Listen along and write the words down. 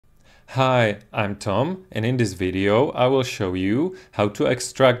Hi, I'm Tom, and in this video I will show you how to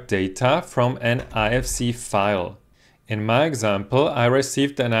extract data from an IFC file. In my example, I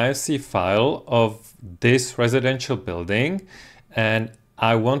received an IFC file of this residential building and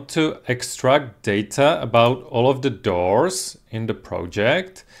I want to extract data about all of the doors in the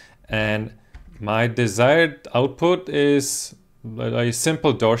project, and my desired output is a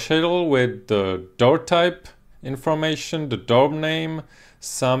simple door schedule with the door type information, the door name,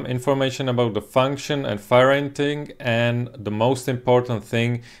 some information about the function and file rating, and the most important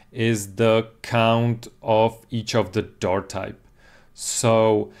thing is the count of each of the door type.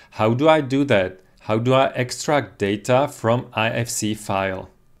 So how do I do that? How do I extract data from IFC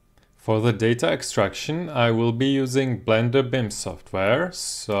file? For the data extraction, I will be using Blender BIM software.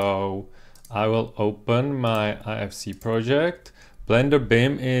 So I will open my IFC project. Blender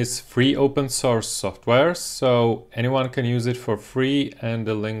BIM is free open source software, so anyone can use it for free, and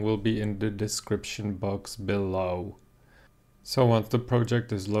the link will be in the description box below. So once the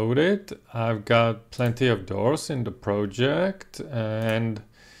project is loaded, I've got plenty of doors in the project, and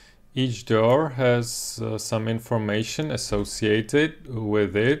each door has some information associated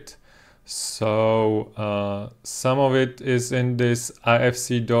with it. So some of it is in this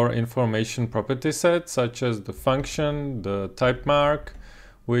IFC door information property set, such as the function, the type mark,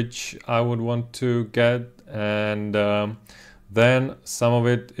 which I would want to get, and then some of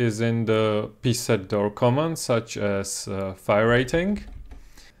it is in the pset door command, such as file rating.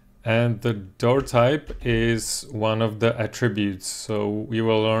 And the door type is one of the attributes, so we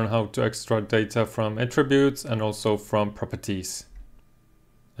will learn how to extract data from attributes and also from properties.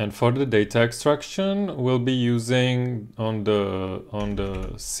 And for the data extraction, we'll be using on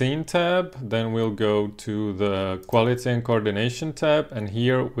the scene tab, then we'll go to the quality and coordination tab, and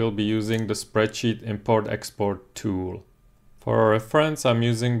here we'll be using the Spreadsheet Import Export tool. For our reference, I'm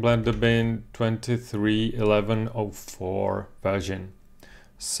using Blender BIM 23.11.04 version.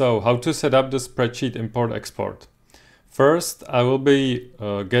 So how to set up the Spreadsheet Import Export? First, I will be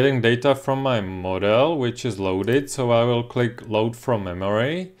getting data from my model, which is loaded. So I will click Load from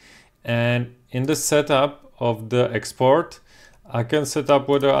Memory. And in the setup of the export, I can set up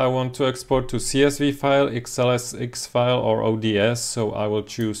whether I want to export to CSV file, xlsx file, or ODS. So I will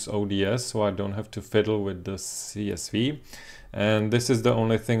choose ODS, so I don't have to fiddle with the CSV. And this is the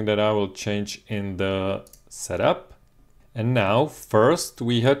only thing that I will change in the setup. And now, first,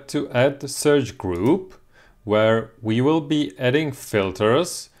 we had to add the search group, where we will be adding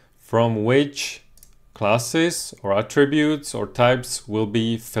filters from which classes or attributes or types will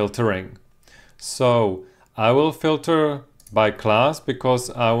be filtering. So I will filter by class because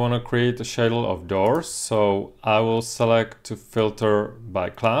I want to create a schedule of doors. So I will select to filter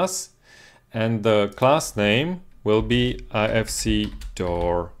by class, and the class name will be IFC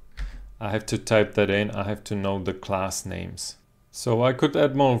door. I have to type that in. I have to know the class names. So I could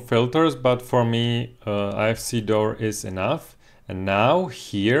add more filters, but for me, IFC door is enough. And now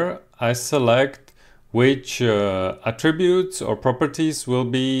here I select which attributes or properties will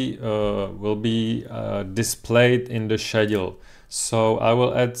be displayed in the schedule. So I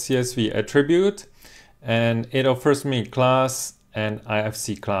will add CSV attribute, and it offers me class and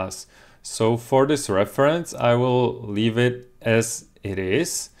IFC class. So for this reference, I will leave it as it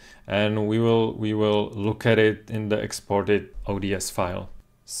is, and we will look at it in the exported ODS file.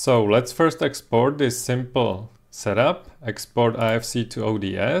 So let's first export this simple setup, export IFC to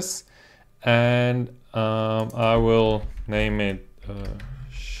ODS, and I will name it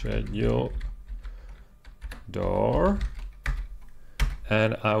schedule door,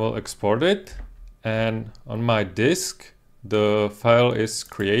 and I will export it. And on my disk, the file is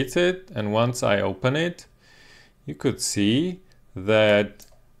created, and once I open it, you could see that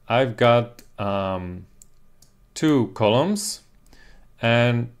I've got two columns,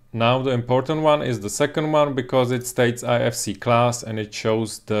 and now the important one is the second one because it states IFC class and it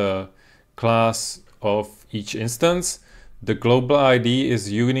shows the class of each instance. The global ID is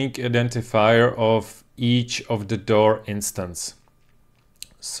unique identifier of each of the door instance.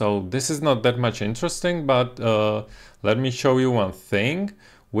 So this is not that much interesting, but let me show you one thing,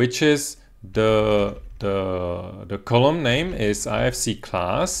 which is the column name is IFC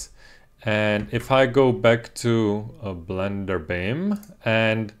class. And if I go back to Blender BIM,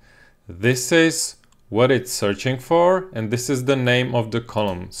 and this is what it's searching for, and this is the name of the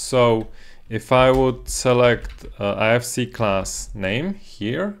column. So if I would select IFC class name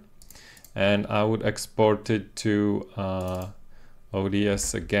here, and I would export it to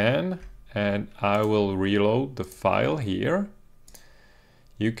ODS again, and I will reload the file here,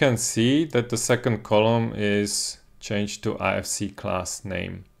 you can see that the second column is changed to IFC class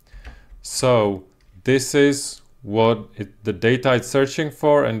name. So this is what the data it's searching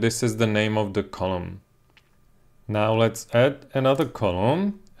for, and this is the name of the column. Now let's add another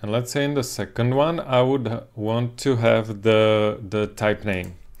column, and let's say in the second one I would want to have the type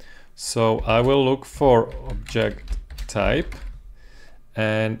name. So I will look for object type,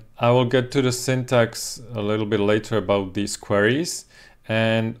 and I will get to the syntax a little bit later about these queries.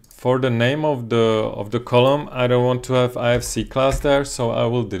 And for the name of the column, I don't want to have IFC class there, so I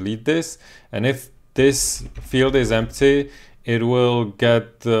will delete this. And if this field is empty, it will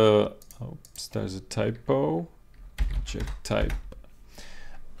get the, oops, there's a typo, object type.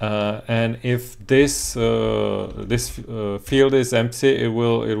 And if this field is empty, it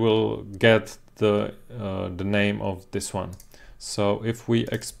will get the name of this one. So if we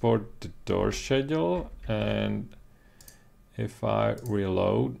export the door schedule, and if I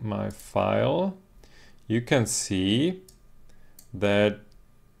reload my file, you can see that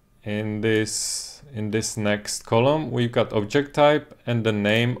in this next column we've got object type and the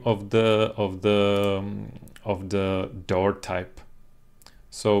name of the door type.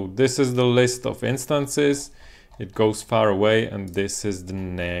 So this is the list of instances. It goes far away, and this is the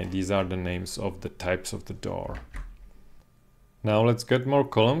name. These are the names of the types of the door. Now let's get more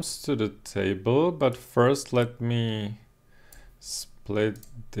columns to the table, but first let me split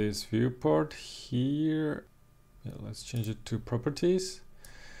this viewport here. Yeah, let's change it to properties.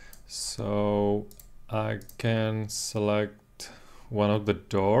 So I can select one of the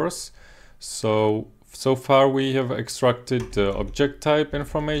doors. So far we have extracted the object type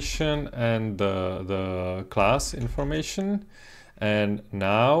information and the class information. And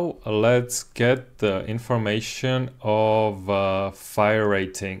now let's get the information of fire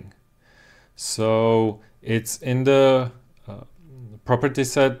rating. So it's in the property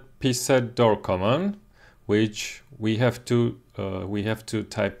set pset door common, which we have to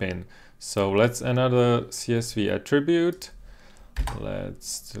type in. So let's another CSV attribute.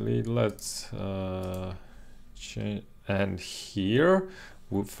 Let's delete. Let's change. And here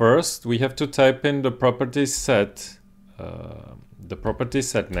first we have to type in the property set. The property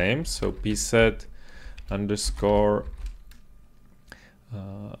set name, so pset underscore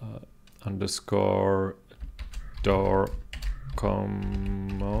door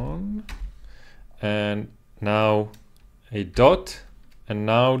common, and now a dot, and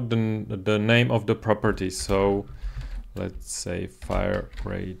now the name of the property. So let's say fire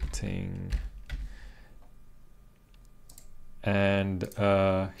rating, and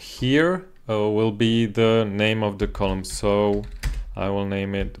here will be the name of the column, so I will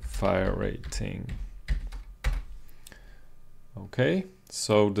name it fire rating. Okay,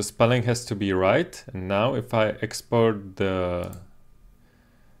 so the spelling has to be right. And now if I export the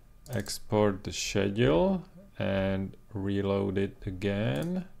schedule and reload it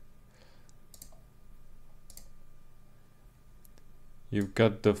again, you've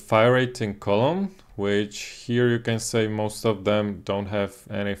got the fire rating column, which here you can say most of them don't have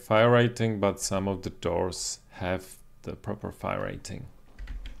any fire rating, but some of the doors have the proper fire rating.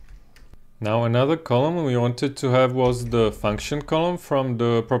 Now another column we wanted to have was the function column from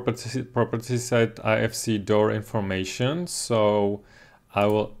the property set IFC door information. So I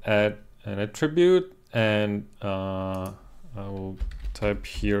will add an attribute, and I will type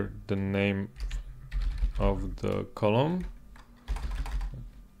here the name of the column.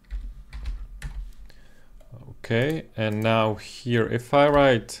 Okay, and now here if I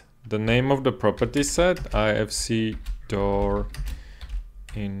write the name of the property set IFC door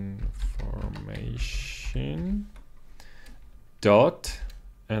information dot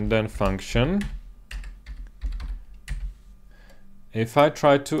and then function, if I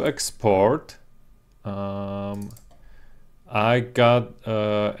try to export, I got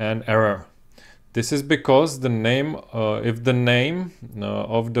an error. This is because the name, if the name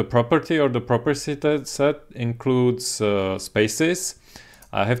of the property or the property set includes spaces,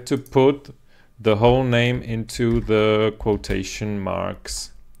 I have to put the whole name into the quotation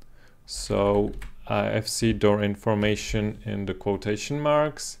marks. So IFC door information in the quotation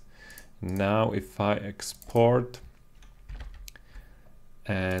marks. Now if I export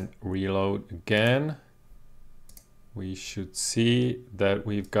and reload again, we should see that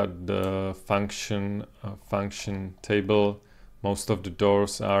we've got the function table. Most of the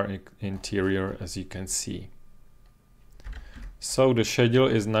doors are interior, as you can see. So the schedule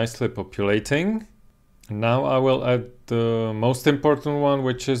is nicely populating. Now I will add the most important one,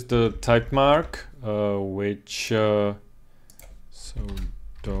 which is the type mark, so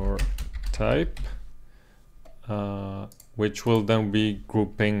door type, which will then be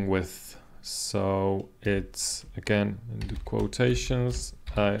grouping with. So it's again in the quotations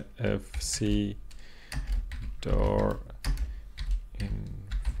ifc door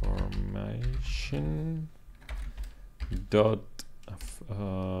information dot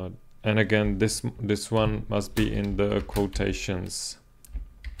and again this one must be in the quotations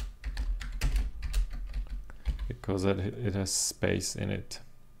because it has space in it.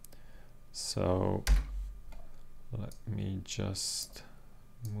 So let me just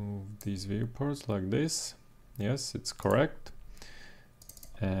move these viewports like this. Yes, it's correct.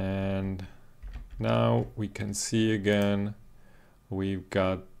 And now we can see again we've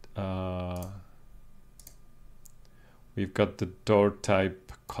got the door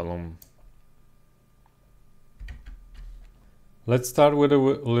type column. Let's start with a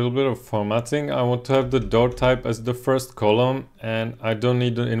little bit of formatting. I want to have the door type as the first column, and I don't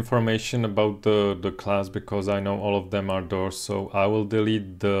need the information about the class because I know all of them are doors. So I will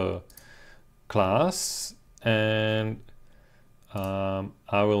delete the class and I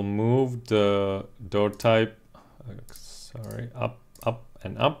will move the door type, up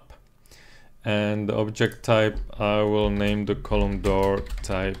and up. And the object type, I will name the column door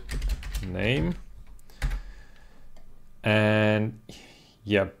type name. And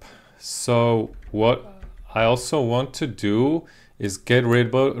yep, so what I also want to do is get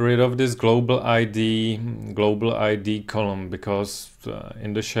rid of this global ID column because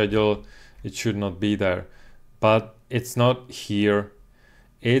in the schedule it should not be there, but it's not here.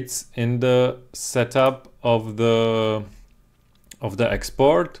 It's in the setup of the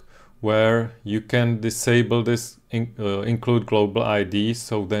export, where you can disable this include global ID,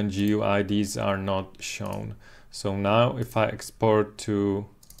 so then GUIDs are not shown. So now if I export to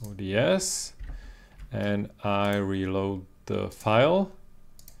ODS and I reload the file,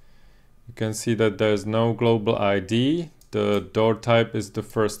 you can see that there's no global ID. The door type is the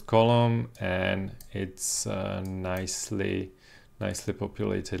first column and it's nicely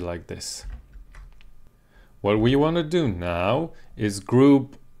populated like this. What we want to do now is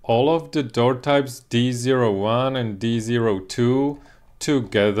group all of the door types D01 and D02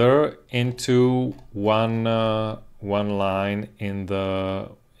 together into one line in the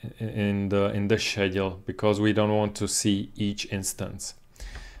schedule, because we don't want to see each instance.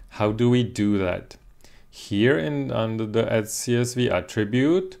 How do we do that? Here under the add CSV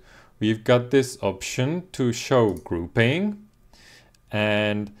attribute, we've got this option to show grouping,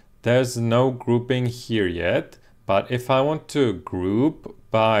 and there's no grouping here yet, but if I want to group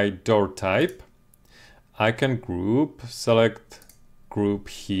by door type, I can select group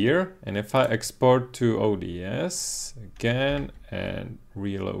here, and if I export to ODS again and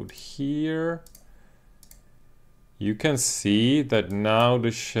reload here, you can see that now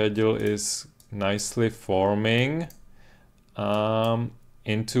the schedule is nicely forming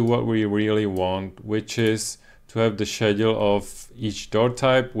into what we really want, which is to have the schedule of each door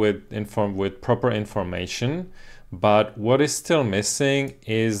type with proper information. But what is still missing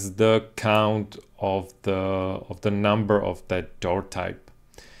is the count of the number of that door type.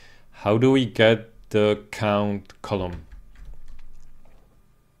 How do we get the count column?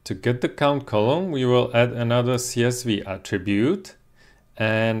 To get the count column, we will add another CSV attribute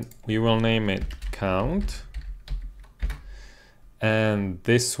and we will name it count. And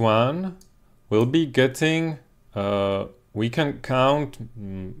this one will be getting we can count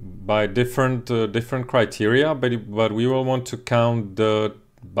by different criteria, but we will want to count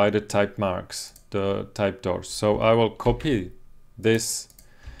by the type marks, the type doors. So I will copy this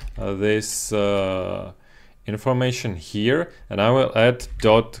information here, and I will add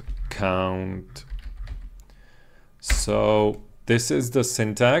 .count. So this is the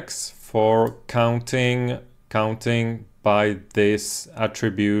syntax for counting by this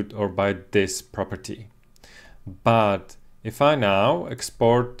attribute or by this property. But if I now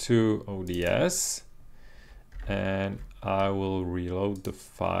export to ODS and I will reload the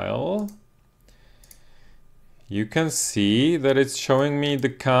file, you can see that it's showing me the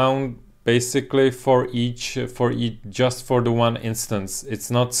count basically for each just for the one instance.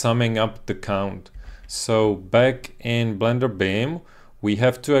 It's not summing up the count. So back in Blender BIM, we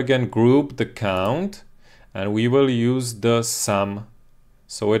have to again group the count, and we will use the sum.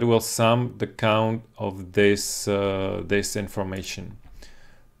 So it will sum the count of this information.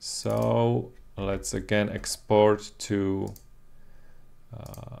 So let's again export to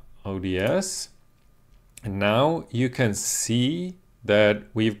ODS. And now you can see that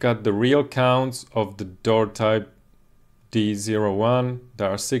we've got the real counts of the door type D01. There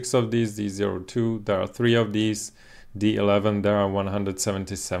are 6 of these. D02, there are 3 of these. D11, there are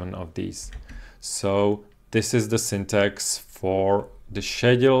 177 of these. So this is the syntax for the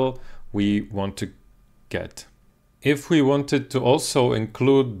schedule we want to get. If we wanted to also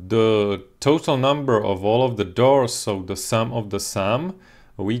include the total number of all of the doors, so the sum of the sum,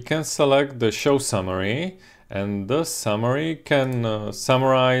 we can select the show summary, and the summary can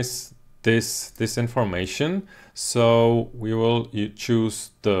summarize this information. So we will choose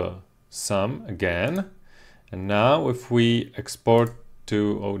the sum again. And now if we export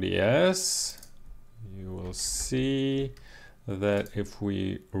to ODS, you will see that if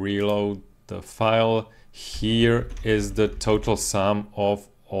we reload the file, here is the total sum of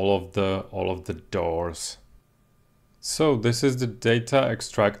all of the doors. So this is the data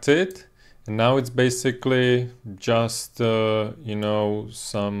extracted, and now it's basically just you know,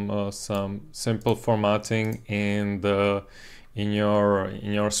 some simple formatting in your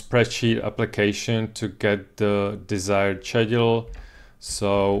spreadsheet application to get the desired schedule.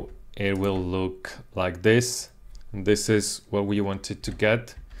 So it will look like this. And this is what we wanted to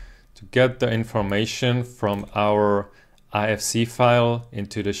get the information from our IFC file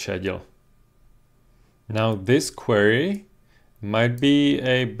into the schedule. Now this query might be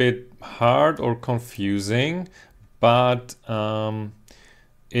a bit hard or confusing, but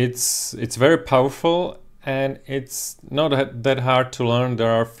it's very powerful and it's not that hard to learn. There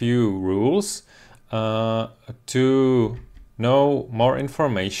are a few rules. To know more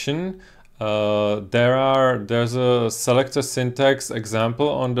information, there's a selector syntax example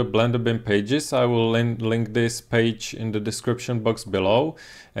on the Blender BIM pages. I will link this page in the description box below,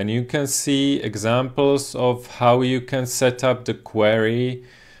 and you can see examples of how you can set up the query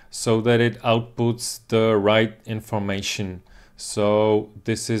so that it outputs the right information. So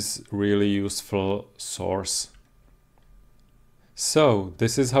this is really useful source. So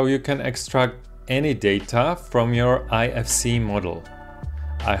this is how you can extract any data from your IFC model.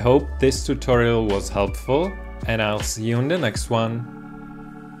 I hope this tutorial was helpful, and I'll see you in the next one.